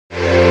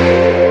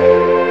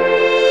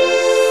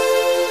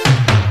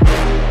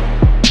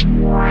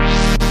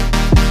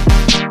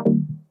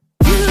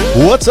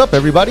What's up,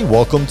 everybody?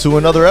 Welcome to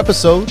another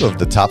episode of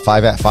the Top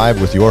 5 at 5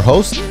 with your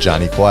host,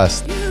 Johnny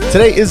Quest.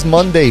 Today is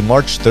Monday,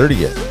 March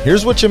 30th.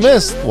 Here's what you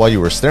missed while you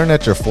were staring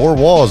at your four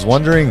walls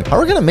wondering, how are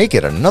we going to make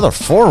it another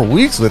 4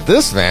 weeks with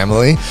this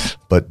family?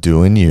 But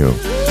doing you.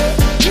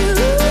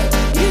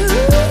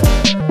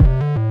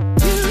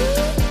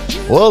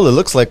 Well, it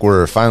looks like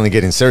we're finally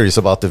getting serious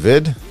about the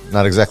vid.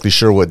 Not exactly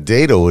sure what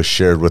data was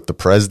shared with the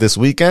prez this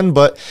weekend,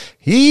 but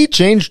he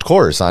changed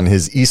course on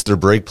his Easter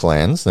break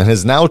plans and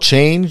has now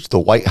changed the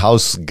White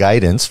House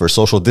guidance for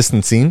social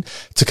distancing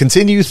to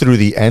continue through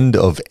the end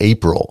of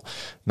April.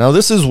 Now,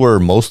 this is where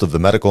most of the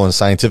medical and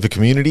scientific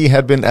community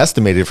had been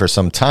estimated for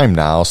some time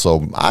now,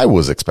 so I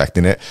was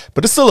expecting it,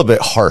 but it's still a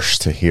bit harsh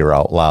to hear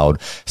out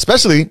loud,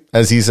 especially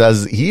as he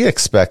says he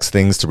expects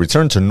things to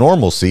return to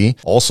normalcy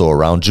also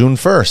around June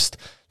 1st.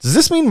 Does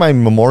this mean my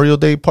Memorial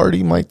Day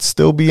party might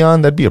still be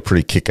on? That'd be a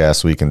pretty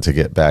kick-ass weekend to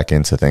get back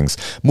into things.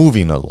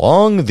 Moving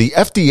along, the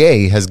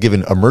FDA has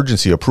given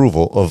emergency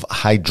approval of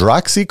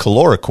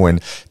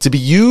hydroxychloroquine to be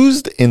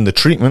used in the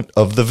treatment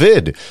of the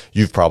vid.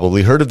 You've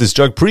probably heard of this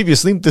drug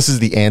previously. This is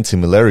the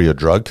anti-malaria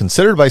drug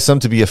considered by some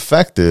to be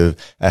effective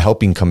at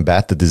helping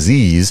combat the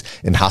disease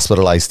in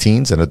hospitalized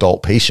teens and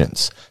adult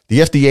patients. The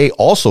FDA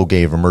also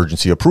gave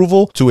emergency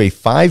approval to a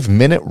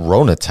 5-minute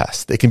Rona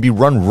test. It can be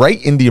run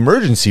right in the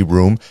emergency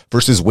room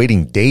versus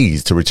waiting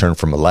days to return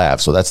from a lab,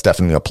 so that's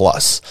definitely a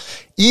plus.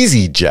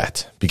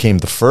 EasyJet became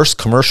the first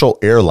commercial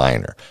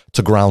airliner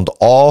to ground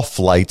all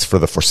flights for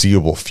the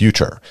foreseeable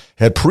future.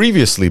 It had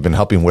previously been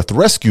helping with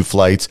rescue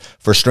flights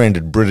for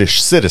stranded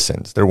British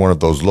citizens. They're one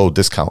of those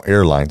low-discount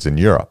airlines in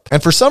Europe.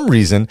 And for some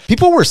reason,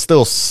 people were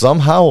still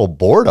somehow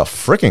aboard a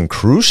freaking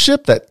cruise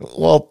ship that,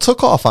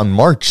 took off on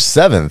March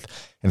 7th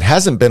and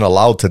hasn't been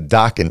allowed to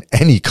dock in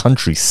any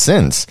country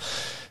since.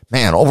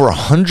 Man, over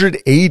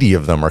 180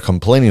 of them are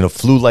complaining of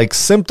flu-like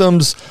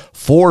symptoms.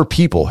 4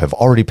 people have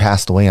already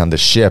passed away on the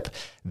ship.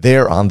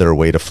 They're on their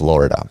way to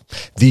Florida.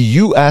 The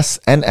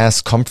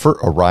USNS Comfort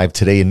arrived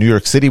today in New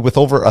York City with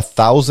over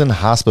 1,000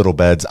 hospital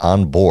beds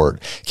on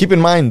board. Keep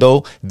in mind,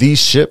 though, these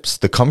ships,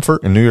 the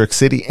Comfort in New York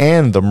City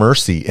and the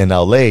Mercy in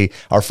LA,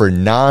 are for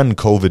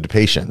non-COVID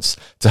patients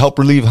to help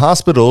relieve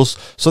hospitals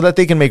so that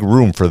they can make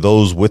room for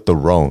those with the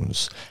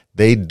Rones.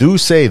 They do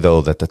say,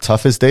 though, that the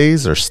toughest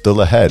days are still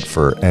ahead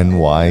for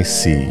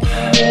NYC.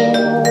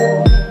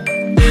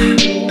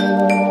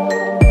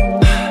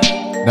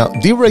 Now,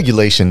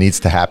 deregulation needs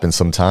to happen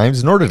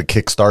sometimes in order to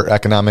kickstart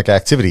economic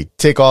activity.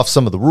 Take off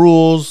some of the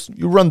rules,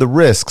 you run the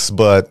risks,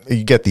 but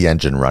you get the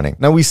engine running.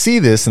 Now, we see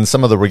this in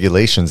some of the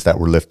regulations that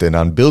were lifted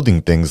on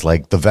building things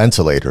like the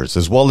ventilators,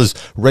 as well as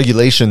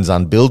regulations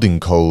on building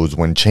codes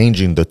when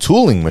changing the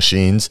tooling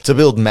machines to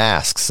build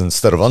masks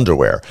instead of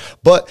underwear.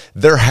 But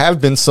there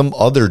have been some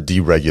other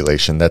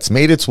deregulation that's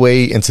made its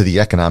way into the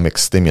economic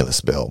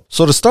stimulus bill.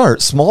 So to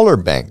start, smaller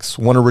banks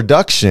want a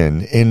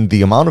reduction in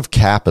the amount of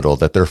capital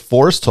that they're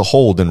forced to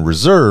hold in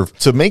reserve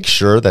to make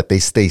sure that they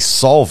stay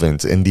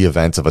solvent in the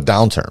event of a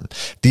downturn.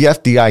 The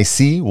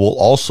FDIC will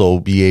also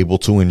be able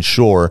to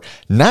insure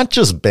not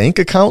just bank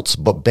accounts,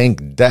 but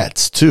bank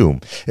debts too.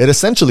 It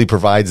essentially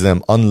provides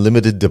them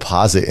unlimited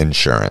deposit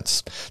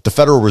insurance. The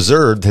Federal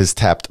Reserve has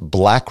tapped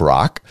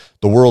BlackRock,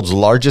 the world's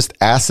largest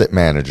asset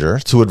manager,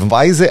 to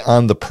advise it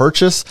on the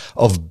purchase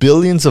of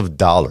billions of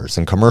dollars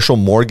in commercial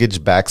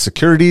mortgage-backed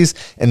securities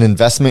and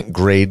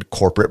investment-grade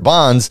corporate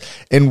bonds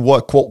in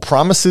what, quote,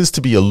 promises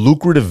to be a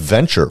lucrative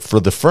venture for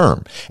the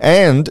firm.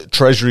 And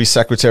Treasury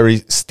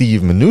Secretary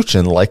Steve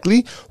Mnuchin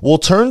likely will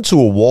turn to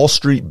a Wall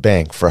Street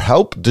bank for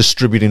help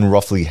distributing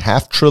roughly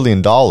 $500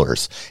 billion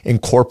in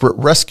corporate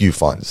rescue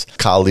funds.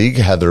 Colleague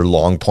Heather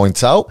Long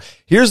points out,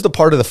 here's the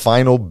part of the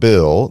final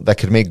bill that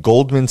could make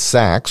Goldman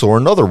Sachs or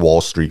another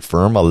Wall Street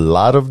firm a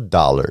lot of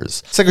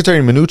dollars. Secretary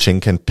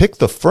Mnuchin can pick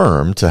the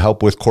firm to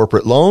help with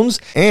corporate loans,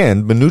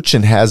 and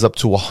Mnuchin has up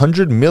to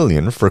 $100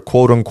 million for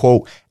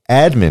quote-unquote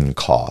admin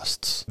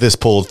costs. This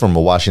pulled from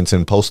a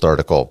Washington Post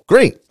article.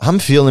 Great, I'm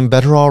feeling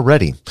better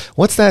already.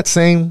 What's that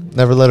saying?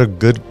 Never let a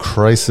good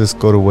crisis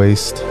go to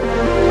waste.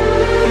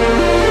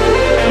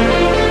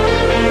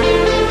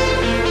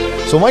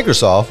 So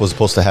Microsoft was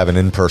supposed to have an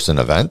in-person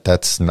event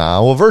that's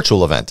now a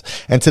virtual event.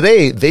 And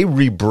today they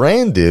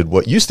rebranded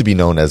what used to be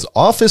known as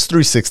Office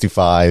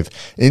 365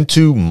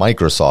 into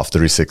Microsoft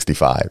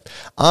 365.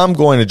 I'm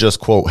going to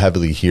just quote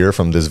heavily here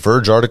from this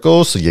Verge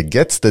article so you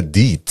get the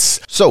deets.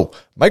 So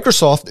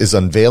Microsoft is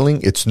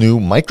unveiling its new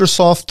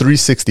Microsoft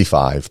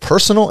 365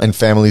 personal and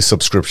family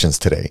subscriptions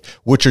today,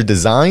 which are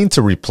designed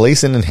to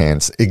replace and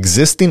enhance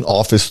existing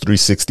Office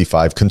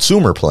 365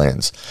 consumer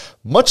plans.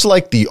 Much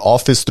like the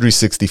Office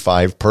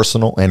 365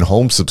 personal and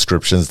home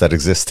subscriptions that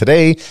exist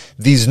today,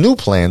 these new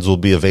plans will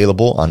be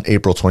available on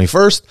April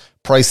 21st,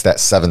 priced at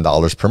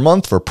 $7 per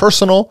month for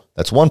personal,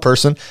 that's one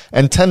person,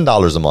 and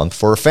 $10 a month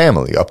for a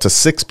family, up to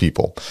 6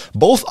 people.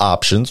 Both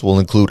options will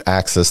include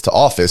access to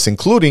Office,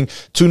 including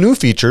 2 new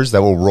features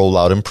that will roll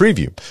out in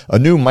preview, a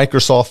new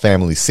Microsoft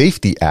Family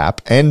Safety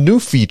app, and new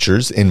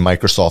features in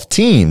Microsoft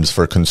Teams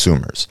for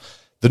consumers.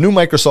 The new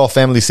Microsoft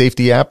Family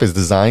Safety app is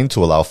designed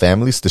to allow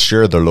families to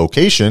share their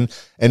location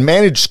and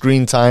manage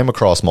screen time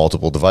across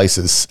multiple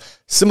devices.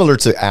 Similar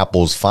to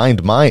Apple's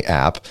Find My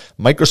app,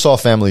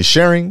 Microsoft Family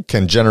Sharing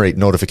can generate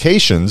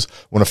notifications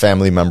when a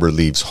family member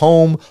leaves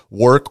home,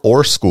 work,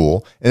 or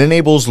school, and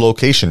enables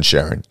location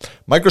sharing.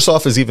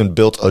 Microsoft has even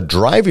built a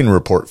driving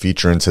report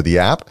feature into the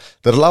app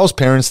that allows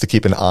parents to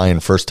keep an eye on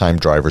first-time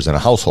drivers in a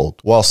household.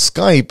 While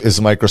Skype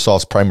is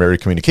Microsoft's primary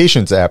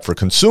communications app for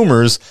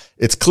consumers,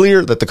 it's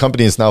clear that the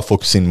company is now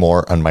focusing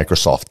more on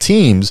Microsoft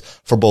Teams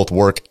for both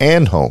work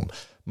and home.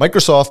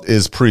 Microsoft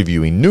is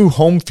previewing new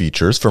home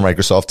features for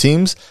Microsoft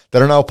Teams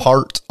that are now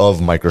part of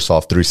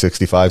Microsoft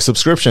 365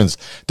 subscriptions.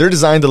 They're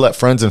designed to let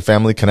friends and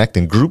family connect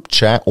in group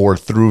chat or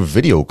through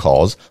video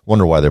calls.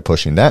 Wonder why they're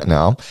pushing that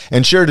now.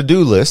 And share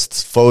to-do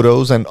lists,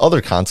 photos, and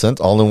other content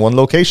all in one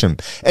location.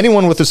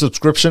 Anyone with a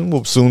subscription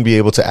will soon be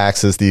able to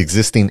access the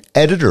existing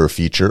editor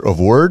feature of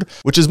Word,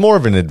 which is more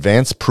of an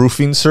advanced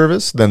proofing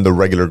service than the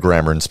regular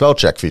grammar and spell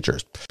check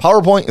features.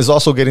 PowerPoint is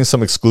also getting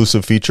some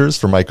exclusive features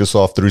for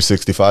Microsoft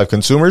 365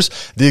 consumers.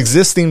 The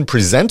existing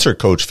Presenter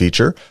Coach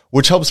feature,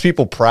 which helps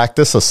people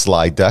practice a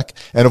slide deck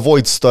and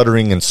avoid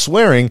stuttering and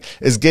swearing,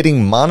 is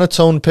getting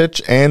monotone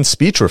pitch and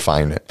speech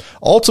refinement.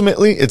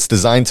 Ultimately, it's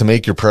designed to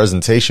make your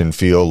presentation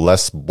feel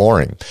less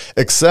boring.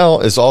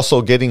 Excel is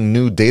also getting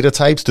new data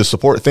types to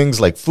support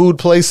things like food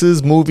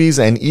places, movies,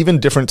 and even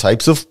different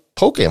types of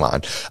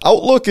Pokemon.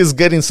 Outlook is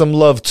getting some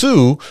love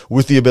too,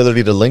 with the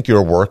ability to link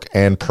your work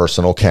and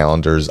personal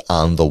calendars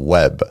on the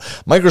web.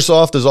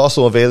 Microsoft is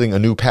also availing a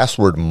new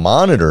password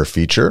monitor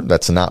feature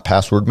that's not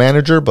password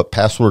manager, but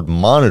password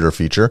monitor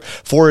feature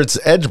for its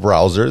Edge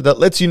browser that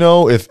lets you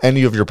know if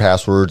any of your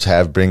passwords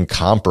have been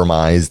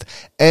compromised.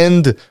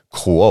 End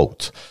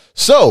quote.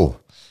 So,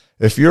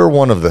 if you're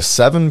one of the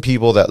 7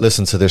 people that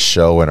listen to this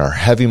show and are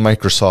heavy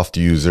Microsoft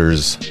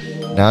users,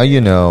 now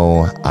you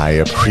know I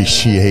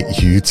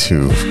appreciate you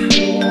too.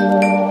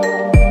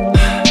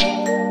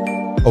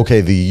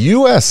 Okay, the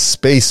U.S.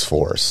 Space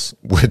Force,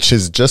 which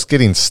is just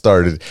getting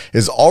started,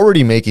 is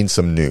already making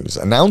some news,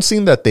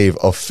 announcing that they've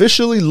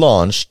officially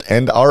launched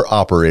and are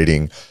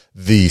operating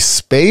the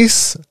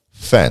Space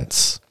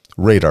Fence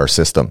radar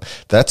system.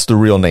 That's the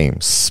real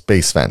name,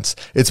 Space Fence.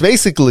 It's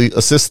basically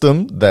a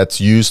system that's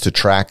used to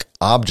track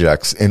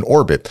objects in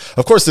orbit.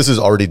 Of course, this is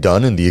already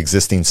done in the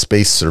existing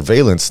space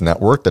surveillance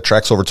network that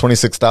tracks over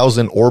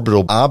 26,000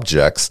 orbital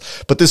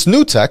objects. But this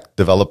new tech,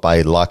 developed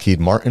by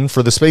Lockheed Martin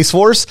for the Space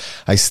Force,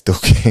 I still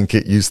can't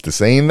get used to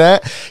saying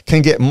that,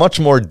 can get much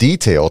more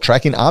detail,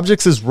 tracking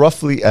objects as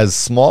roughly as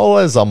small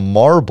as a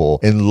marble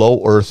in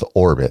low Earth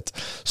orbit.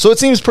 So it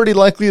seems pretty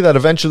likely that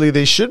eventually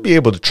they should be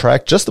able to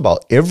track just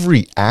about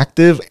every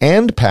active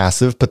and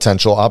passive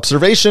potential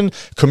observation,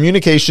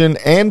 communication,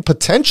 and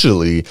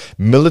potentially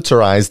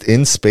militarized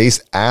in-space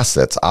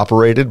assets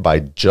operated by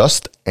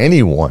just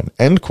anyone,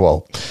 end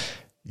quote.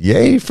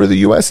 Yay for the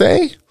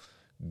USA?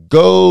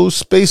 Go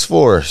Space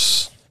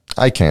Force.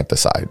 I can't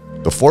decide.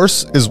 The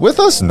Force is with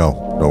us? No,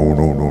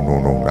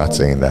 not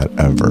saying that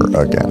ever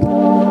again.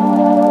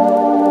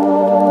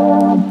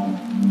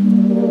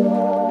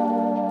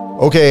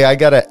 Okay, I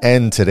gotta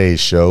end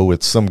today's show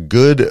with some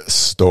good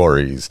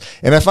stories.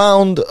 And I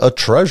found a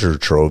treasure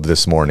trove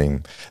this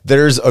morning.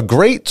 There's a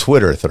great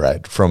Twitter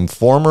thread from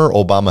former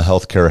Obama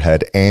healthcare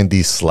head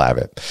Andy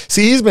Slavitt.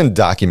 See, he's been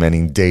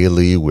documenting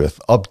daily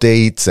with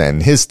updates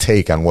and his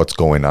take on what's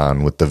going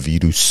on with the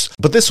virus.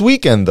 But this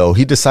weekend, though,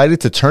 he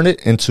decided to turn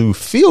it into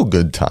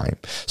feel-good time.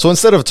 So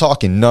instead of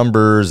talking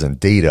numbers and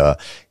data,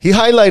 he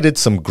highlighted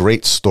some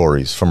great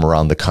stories from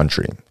around the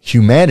country.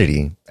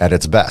 Humanity at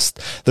its best.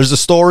 There's a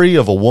story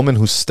of a woman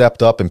who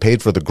stepped up and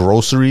paid for the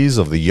groceries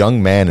of the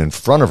young man in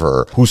front of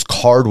her whose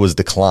card was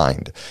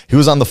declined. He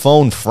was on the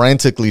phone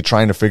frantically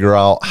trying to figure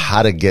out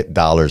how to get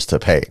dollars to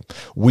pay.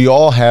 We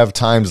all have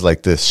times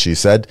like this, she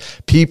said.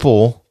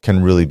 People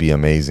can really be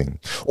amazing.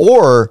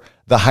 Or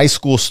the high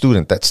school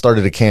student that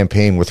started a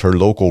campaign with her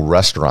local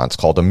restaurants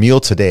called A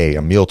Meal Today,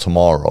 A Meal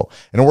Tomorrow.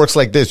 And it works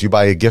like this. You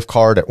buy a gift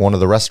card at one of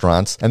the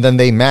restaurants, and then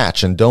they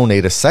match and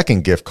donate a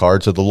second gift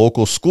card to the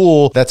local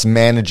school that's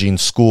managing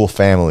school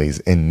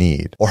families in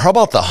need. Or how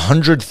about the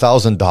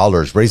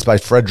 $100,000 raised by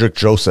Frederick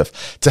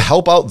Joseph to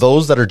help out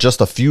those that are just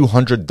a few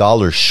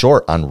 $100s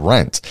short on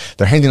rent?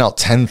 They're handing out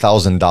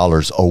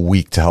 $10,000 a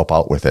week to help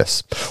out with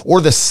this. Or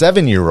the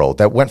 7-year-old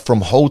that went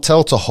from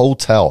hotel to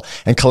hotel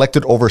and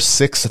collected over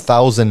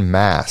 6,000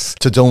 masks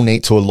to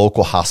donate to a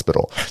local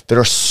hospital. There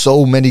are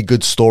so many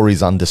good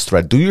stories on this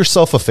thread. Do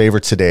yourself a favor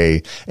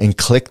today and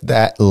click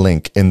that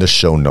link in the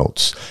show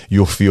notes.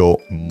 You'll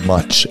feel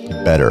much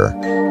better.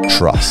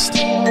 Trust.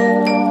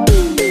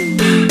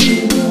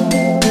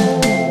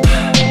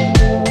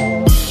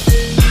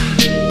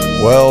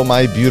 Well,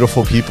 my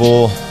beautiful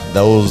people,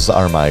 those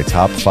are my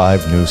top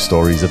 5 news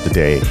stories of the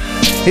day.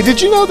 Hey,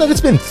 did you know that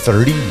it's been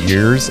 30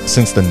 years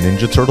since the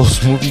Ninja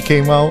Turtles movie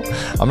came out?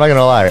 I'm not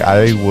gonna lie,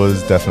 I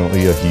was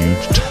definitely a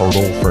huge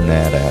turtle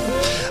fanatic.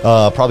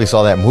 Probably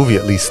saw that movie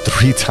at least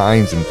 3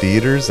 times in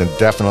theaters and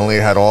definitely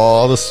had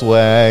all the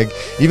swag.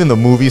 Even the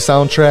movie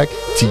soundtrack,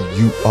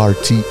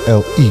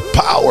 Turtle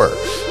power.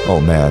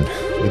 Oh man,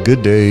 the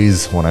good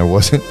days when I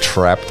wasn't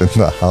trapped in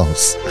the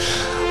house.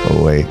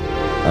 Oh wait,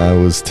 I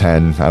was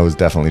 10. I was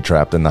definitely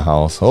trapped in the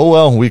house. Oh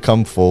well, we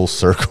come full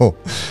circle.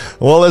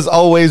 Well, as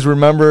always,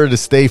 remember to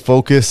stay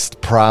focused,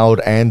 proud,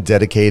 and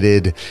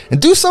dedicated,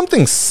 and do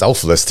something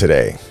selfless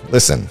today.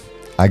 Listen,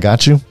 I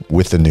got you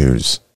with the news.